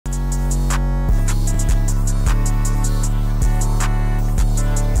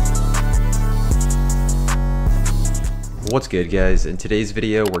What's good, guys? In today's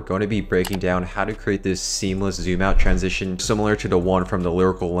video, we're going to be breaking down how to create this seamless zoom out transition similar to the one from the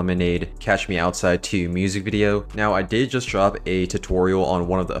Lyrical Lemonade Catch Me Outside 2 music video. Now, I did just drop a tutorial on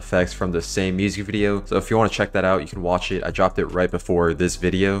one of the effects from the same music video, so if you want to check that out, you can watch it. I dropped it right before this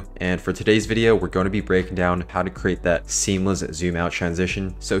video. And for today's video, we're going to be breaking down how to create that seamless zoom out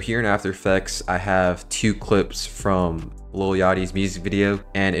transition. So here in After Effects, I have two clips from Lil Yachty's music video,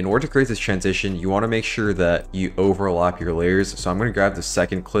 and in order to create this transition, you want to make sure that you overlap your layers. So I'm going to grab the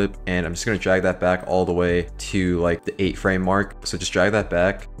second clip and I'm just going to drag that back all the way to like the 8 frame mark. So just drag that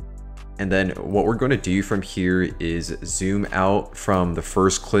back, and then what we're going to do from here is zoom out from the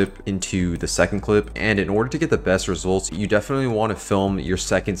first clip into the second clip. And in order to get the best results, you definitely want to film your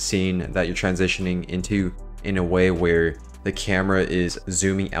second scene that you're transitioning into in a way where the camera is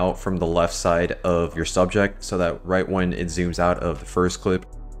zooming out from the left side of your subject, so that right when it zooms out of the first clip,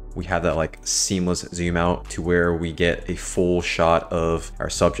 we have that like seamless zoom out to where we get a full shot of our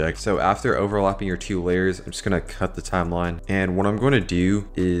subject. So after overlapping your two layers, I'm just gonna cut the timeline. And what I'm going to do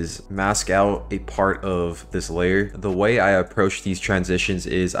is mask out a part of this layer. The way I approach these transitions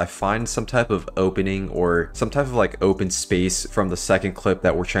is I find some type of opening or some type of like open space from the second clip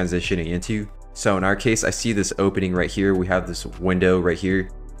that we're transitioning into. So in our case, I see this opening right here. We have this window right here.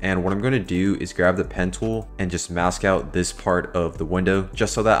 And what I'm going to do is grab the pen tool and just mask out this part of the window,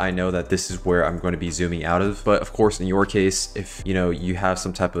 just so that I know that this is where I'm going to be zooming out of. But of course, in your case, if you have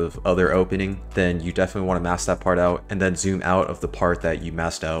some type of other opening, then you definitely want to mask that part out and then zoom out of the part that you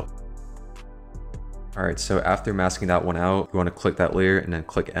masked out. All right, so after masking that one out, you want to click that layer and then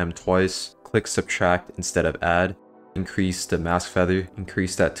click M twice, click subtract instead of add, increase the mask feather,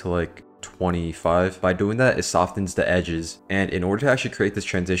 increase that to like 25. By doing that, it softens the edges. And in order to actually create this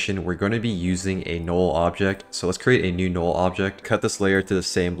transition, we're going to be using a null object. So let's create a new null object, cut this layer to the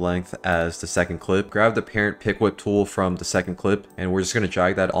same length as the second clip, grab the parent pick whip tool from the second clip, and we're just going to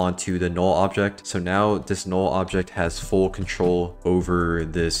drag that onto the null object. So now this null object has full control over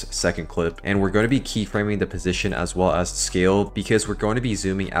this second clip, and we're going to be keyframing the position as well as the scale, because we're going to be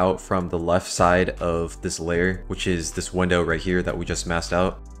zooming out from the left side of this layer, which is this window right here that we just masked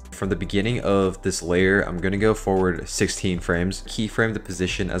out. From the beginning of this layer, I'm going to go forward 16 frames, keyframe the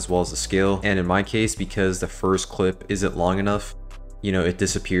position as well as the scale. And in my case, because the first clip isn't long enough, it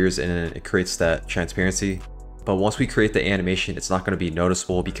disappears and it creates that transparency. But once we create the animation, it's not going to be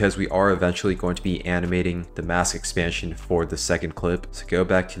noticeable because we are eventually going to be animating the mask expansion for the second clip. So go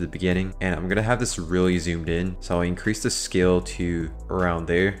back to the beginning, and I'm going to have this really zoomed in. So I'll increase the scale to around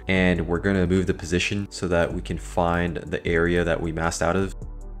there, and we're going to move the position so that we can find the area that we masked out of.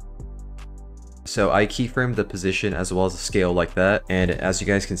 So I keyframed the position as well as the scale like that, and as you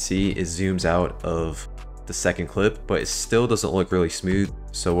guys can see, it zooms out of the second clip, but it still doesn't look really smooth.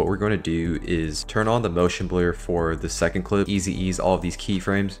 So what we're going to do is turn on the motion blur for the second clip, easy ease all of these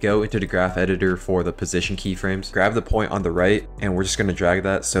keyframes, go into the graph editor for the position keyframes, grab the point on the right, and we're just going to drag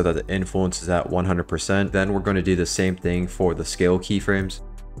that so that the influence is at 100%. Then we're going to do the same thing for the scale keyframes,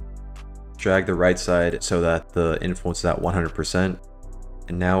 drag the right side so that the influence is at 100%.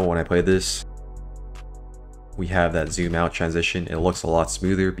 And now when I play this, we have that zoom out transition. It looks a lot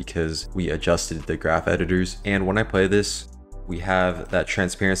smoother because we adjusted the graph editors. And when I play this, we have that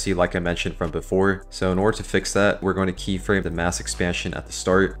transparency like I mentioned from before. So in order to fix that, we're going to keyframe the mask expansion at the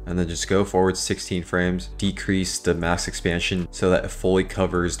start and then just go forward 16 frames, decrease the mask expansion so that it fully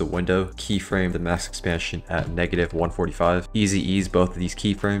covers the window, keyframe the mask expansion at -145. Easy ease both of these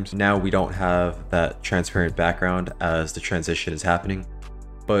keyframes. Now we don't have that transparent background as the transition is happening.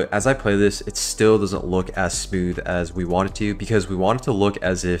 But as I play this, it still doesn't look as smooth as we want it to, because we want it to look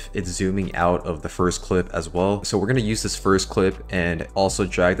as if it's zooming out of the first clip as well. So we're going to use this first clip and also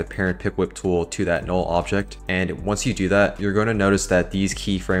drag the parent pick whip tool to that null object. And once you do that, you're going to notice that these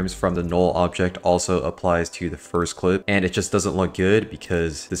keyframes from the null object also applies to the first clip, and it just doesn't look good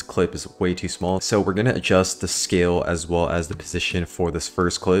because this clip is way too small. So we're going to adjust the scale as well as the position for this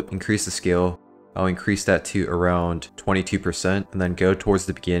first clip, increase the scale. I'll increase that to around 22% and then go towards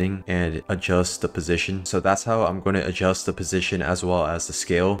the beginning and adjust the position. So that's how I'm going to adjust the position as well as the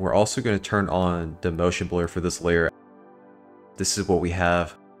scale. We're also going to turn on the motion blur for this layer. This is what we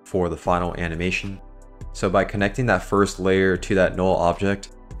have for the final animation. So by connecting that first layer to that null object,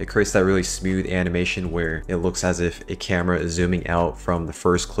 it creates that really smooth animation where it looks as if a camera is zooming out from the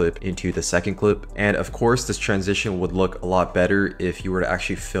first clip into the second clip. And of course, this transition would look a lot better if you were to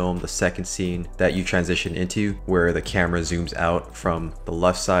actually film the second scene that you transition into, where the camera zooms out from the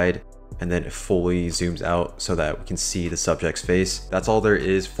left side and then it fully zooms out so that we can see the subject's face. That's all there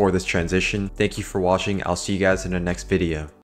is for this transition. Thank you for watching. I'll see you guys in the next video.